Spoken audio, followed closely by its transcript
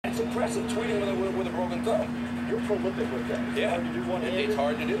impressive, tweeting with a broken thumb. You're prolific with that. Yeah, Hard to do one-handed. it's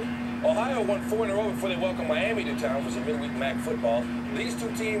hard to do. Ohio won 4 in a row before they welcomed Miami to town for some midweek MAC football. These two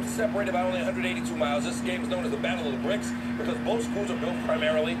teams separated by only 182 miles. This game is known as the Battle of the Bricks because both schools are built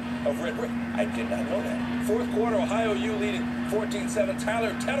primarily of red brick. I did not know that. Fourth quarter, Ohio U leading 14-7.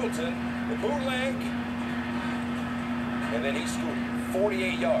 Tyler Tettleton, the bootleg, and then he scored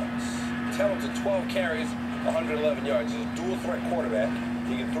 48 yards. Tettleton, 12 carries, 111 yards. He's a dual threat quarterback.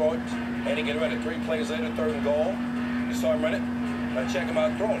 He can throw it and he can run it. 3 plays later, 3rd and goal. You saw him run it? Now check him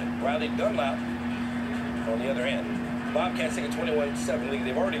out throwing it. Riley Dunlap on the other end. Bobcats take a 21-7 lead.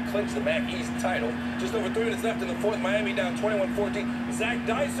 They've already clinched the MAC East title. Just over 3 minutes left in the fourth. Miami down 21-14. Zach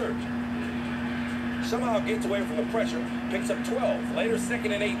Dysert somehow gets away from the pressure. Picks up 12. Later,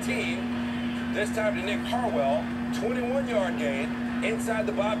 2nd and 18. This time to Nick Harwell. 21-yard gain inside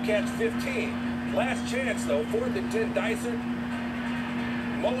the Bobcats 15. Last chance, though. 4th and 10. Dysert.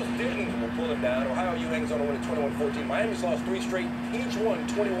 Mose Denton will pull him down. Ohio U hangs on to win at 21-14. Miami's lost 3 straight. Each one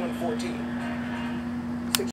 21-14.